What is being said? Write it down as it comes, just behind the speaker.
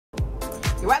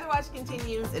Your Weather Watch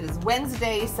continues. It is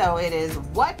Wednesday, so it is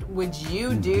What Would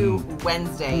You Do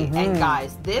Wednesday. And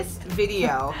guys, this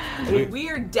video, we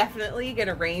are definitely going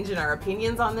to range in our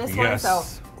opinions on this one, so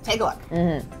take a look.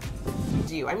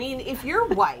 I mean, if your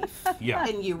wife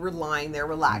and you were lying there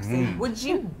relaxing, would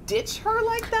you ditch her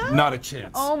like that? Not a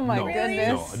chance. Oh my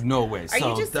goodness. No way. Are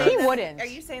you just saying that, Are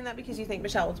you saying that because you think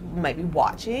Michelle might be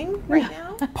watching right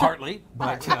now? Partly,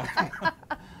 but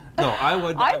no, I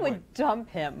would dump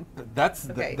him. That's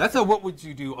a what would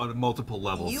you do on multiple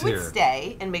levels here. You would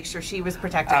stay and make sure she was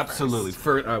protected. Absolutely.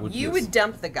 First. I would. You would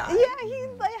dump the guy. Yeah, he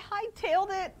hightailed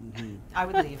it. I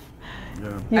would leave.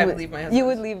 I would leave my husband. You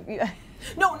would leave.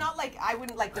 No, not like I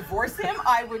wouldn't divorce him.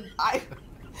 I would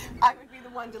be the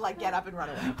one to get up and run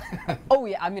away. Oh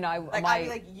yeah, I mean I'd be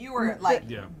like you were by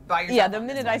yourself. Yeah, the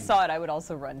minute I saw it, I would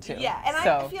also run too. Yeah, and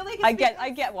so I feel like I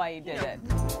get why you did it.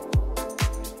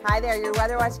 Hi there, your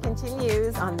Weather Watch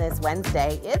continues on this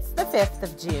Wednesday. It's the 5th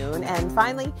of June, and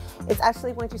finally, it's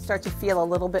actually going to start to feel a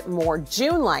little bit more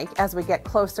June-like as we get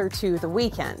closer to the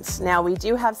weekend. Now, we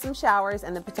do have some showers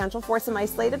and the potential for some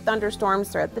isolated thunderstorms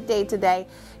throughout the day today.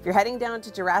 If you're heading down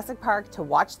to Jurassic Park to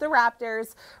watch the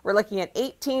Raptors, we're looking at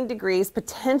 18 degrees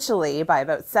potentially by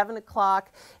about 7 o'clock.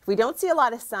 If we don't see a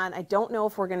lot of sun, I don't know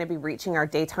if we're going to be reaching our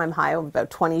daytime high of about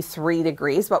 23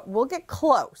 degrees, but we'll get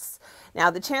close. Now,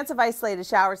 the chance of isolated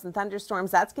showers and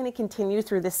thunderstorms, that's going to continue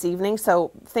through this evening,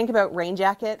 so think about rain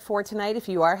jacket for tonight if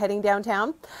you are heading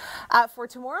downtown. For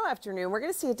tomorrow afternoon, we're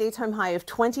going to see a daytime high of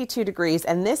 22 degrees,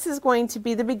 and this is going to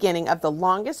be the beginning of the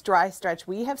longest dry stretch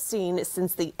we have seen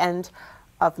since the end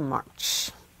of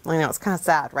March. I know, it's kind of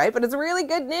sad, right? But it's really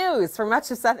good news for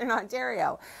much of southern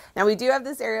Ontario. Now, we do have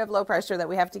this area of low pressure that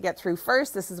we have to get through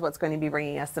first. This is what's going to be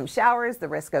bringing us some showers, the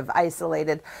risk of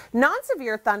isolated,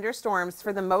 non-severe thunderstorms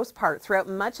for the most part throughout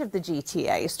much of the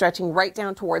GTA, stretching right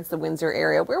down towards the Windsor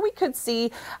area, where we could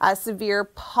see a severe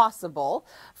possible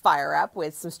fire up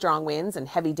with some strong winds and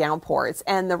heavy downpours.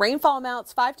 And the rainfall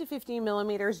amounts 5 to 15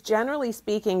 millimeters, generally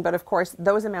speaking, but of course,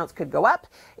 those amounts could go up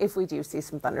if we do see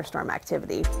some thunderstorm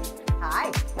activity.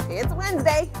 Hi, it's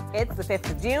Wednesday. It's the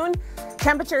 5th of June.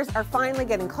 Temperatures are finally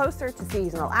getting closer to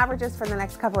seasonal averages for the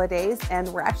next couple of days, and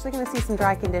we're actually going to see some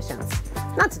dry conditions.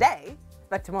 Not today,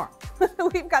 but tomorrow.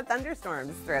 We've got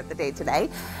thunderstorms throughout the day today,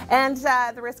 and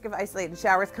the risk of isolated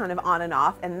showers kind of on and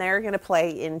off, and they're going to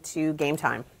play into game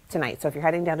time tonight. So if you're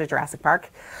heading down to Jurassic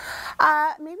Park,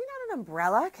 maybe not an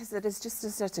umbrella because it is just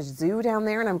such a zoo down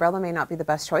there. An umbrella may not be the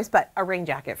best choice, but a rain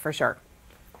jacket for sure.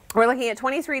 We're looking at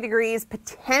 23 degrees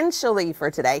potentially for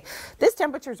today. This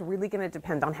temperature is really going to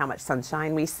depend on how much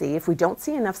sunshine we see. If we don't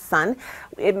see enough sun,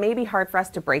 it may be hard for us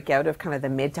to break out of kind of the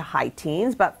mid to high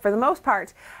teens, but for the most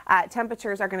part,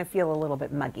 temperatures are going to feel a little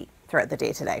bit muggy throughout the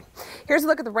day today. Here's a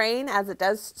look at the rain as it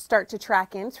does start to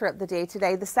track in throughout the day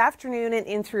today. This afternoon and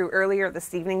in through earlier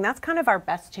this evening, that's kind of our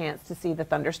best chance to see the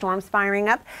thunderstorms firing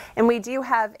up. And we do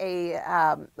have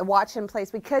a watch in place.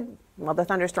 The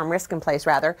thunderstorm risk in place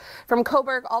rather, from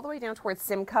Coburg all the way down towards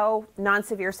Simcoe,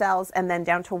 non-severe cells, and then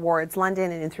down towards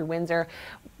London and in through Windsor,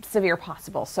 severe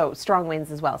possible. So strong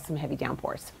winds as well, some heavy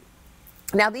downpours.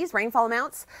 Now, these rainfall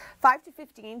amounts, 5 to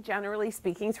 15, generally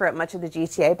speaking, throughout much of the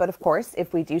GTA. But of course,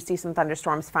 if we do see some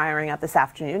thunderstorms firing up this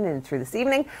afternoon and through this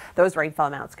evening, those rainfall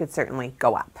amounts could certainly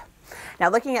go up. Now,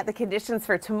 looking at the conditions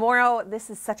for tomorrow, this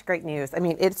is such great news. I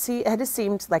mean, it has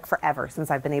seemed like forever since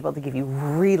I've been able to give you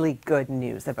really good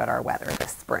news about our weather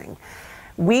this spring.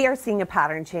 We are seeing a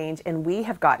pattern change, and we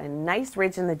have got a nice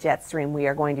ridge in the jet stream. We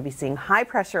are going to be seeing high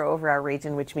pressure over our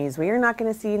region, which means we are not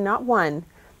going to see not 1,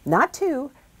 not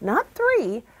 2, not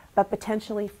 3, but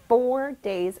potentially 4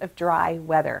 days of dry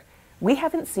weather. We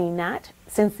haven't seen that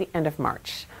since the end of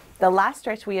March. The last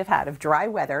stretch we have had of dry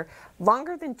weather,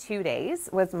 longer than 2 days,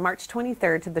 was March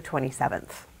 23rd to the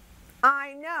 27th.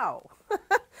 I know.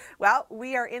 Well,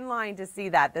 we are in line to see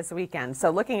that this weekend. So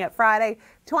looking at Friday,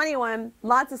 21,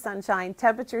 lots of sunshine,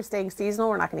 temperatures staying seasonal.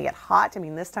 We're not going to get hot. I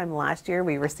mean, this time last year,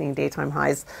 we were seeing daytime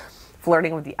highs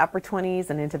flirting with the upper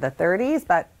 20s and into the 30s.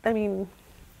 But, I mean,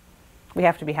 we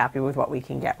have to be happy with what we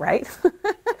can get, right?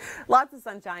 Lots of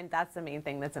sunshine. That's the main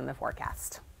thing that's in the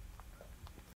forecast.